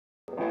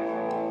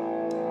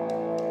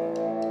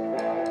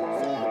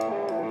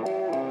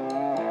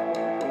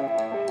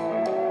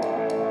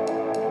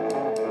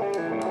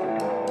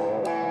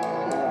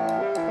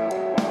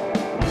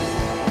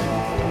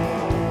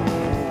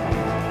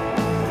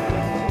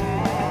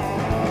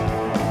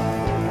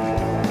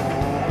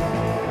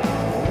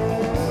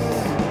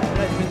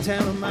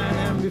tell my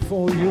name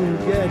before you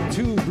get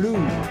too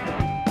blue.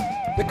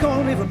 They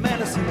call me the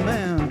medicine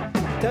man,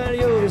 tell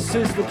you this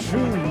is the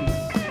truth.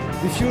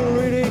 If you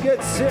really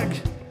get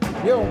sick,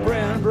 your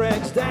brain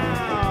breaks down.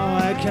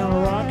 I can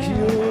rock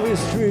you this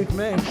street,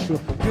 make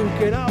sure you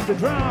get off the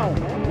ground.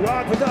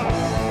 Rock the dog.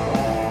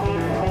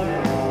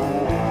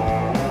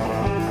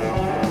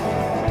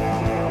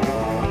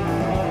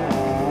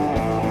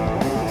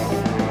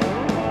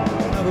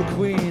 Another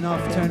queen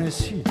of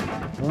Tennessee,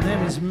 her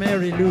name is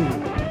Mary Lou.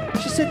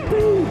 She said,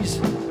 please,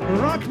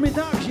 rock me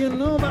dog, you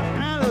know that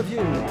I love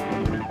you.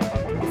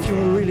 If you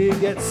really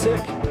get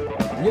sick,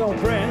 your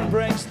brain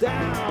breaks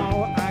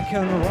down. I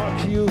can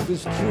rock you the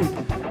street.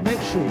 Make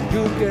sure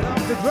you get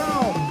off the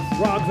ground.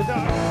 Rock the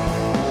dog.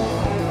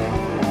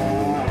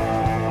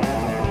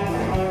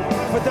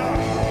 Rock the dog.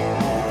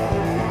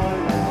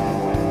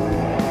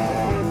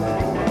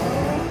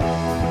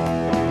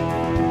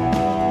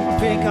 I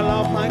think I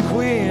love my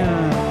queen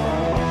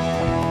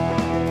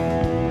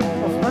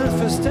of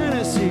Memphis,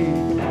 Tennessee.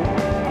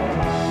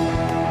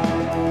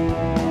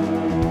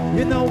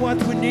 You know what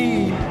we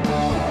need?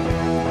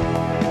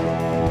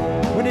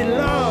 We need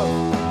love,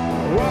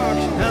 rock,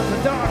 and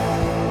the dark.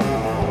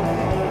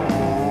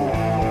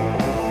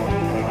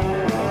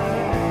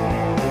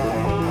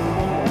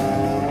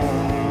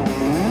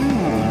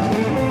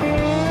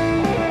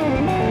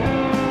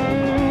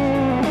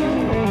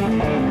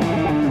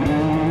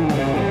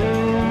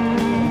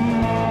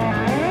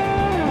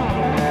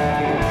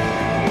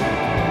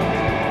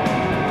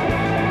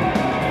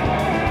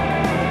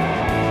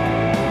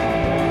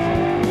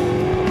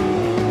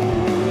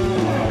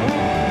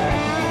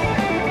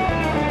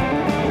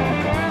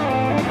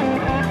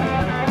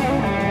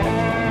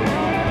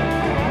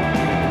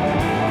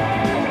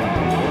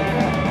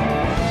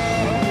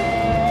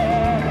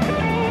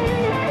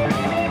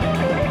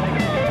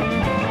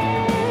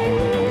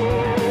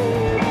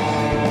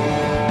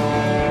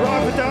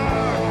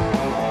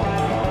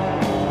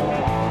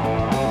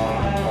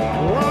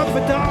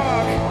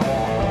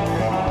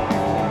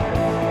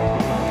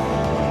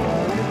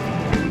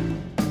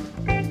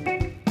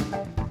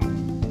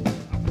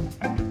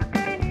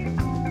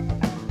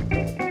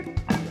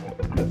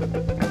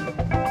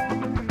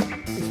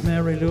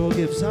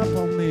 Up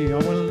on me, I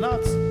will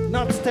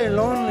not stay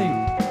lonely.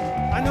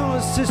 I know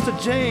a Sister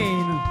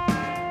Jane,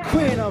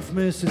 Queen of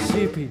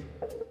Mississippi.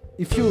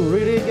 If you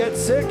really get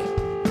sick,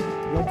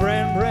 your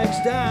brain breaks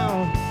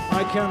down.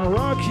 I can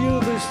rock you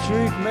the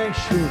street, make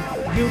sure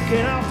you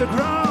get off the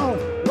ground.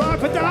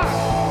 Rock the dog.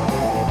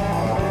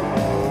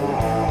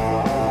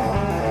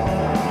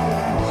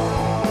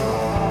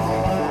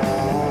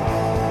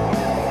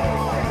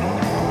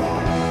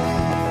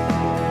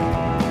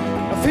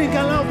 I think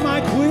I love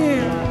my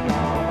queen,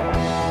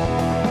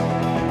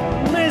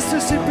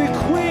 Mississippi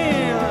Queen.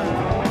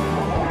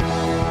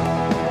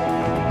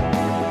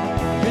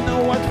 You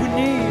know what we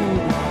need?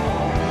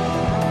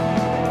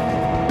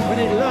 We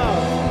need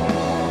love,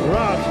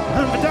 rock,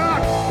 and the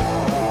dark.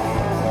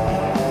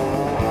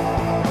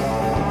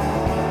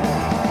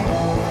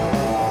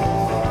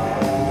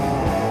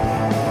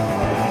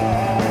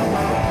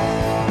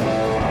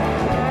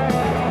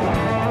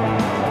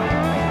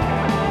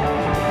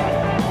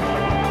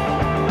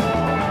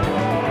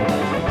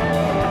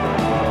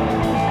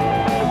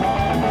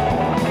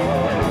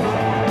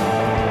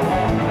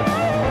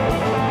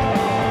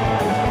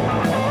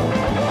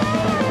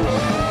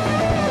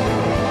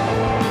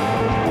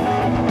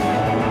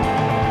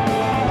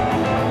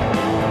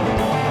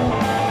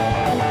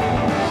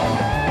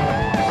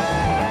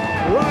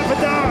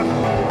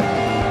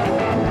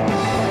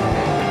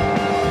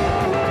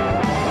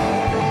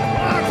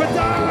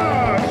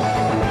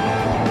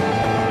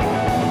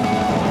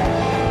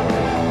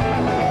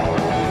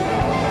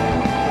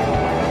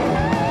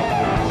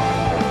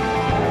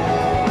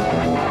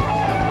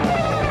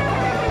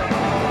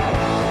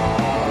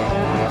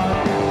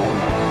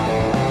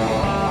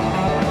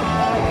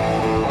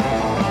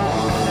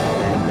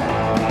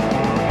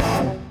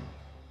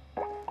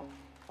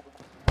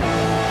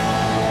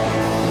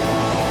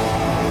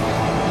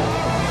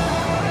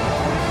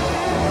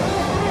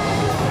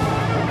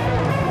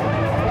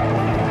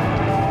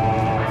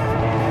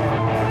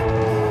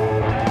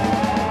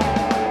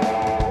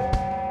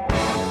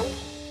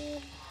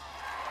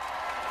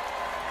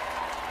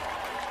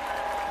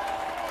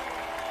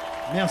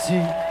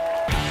 Merci.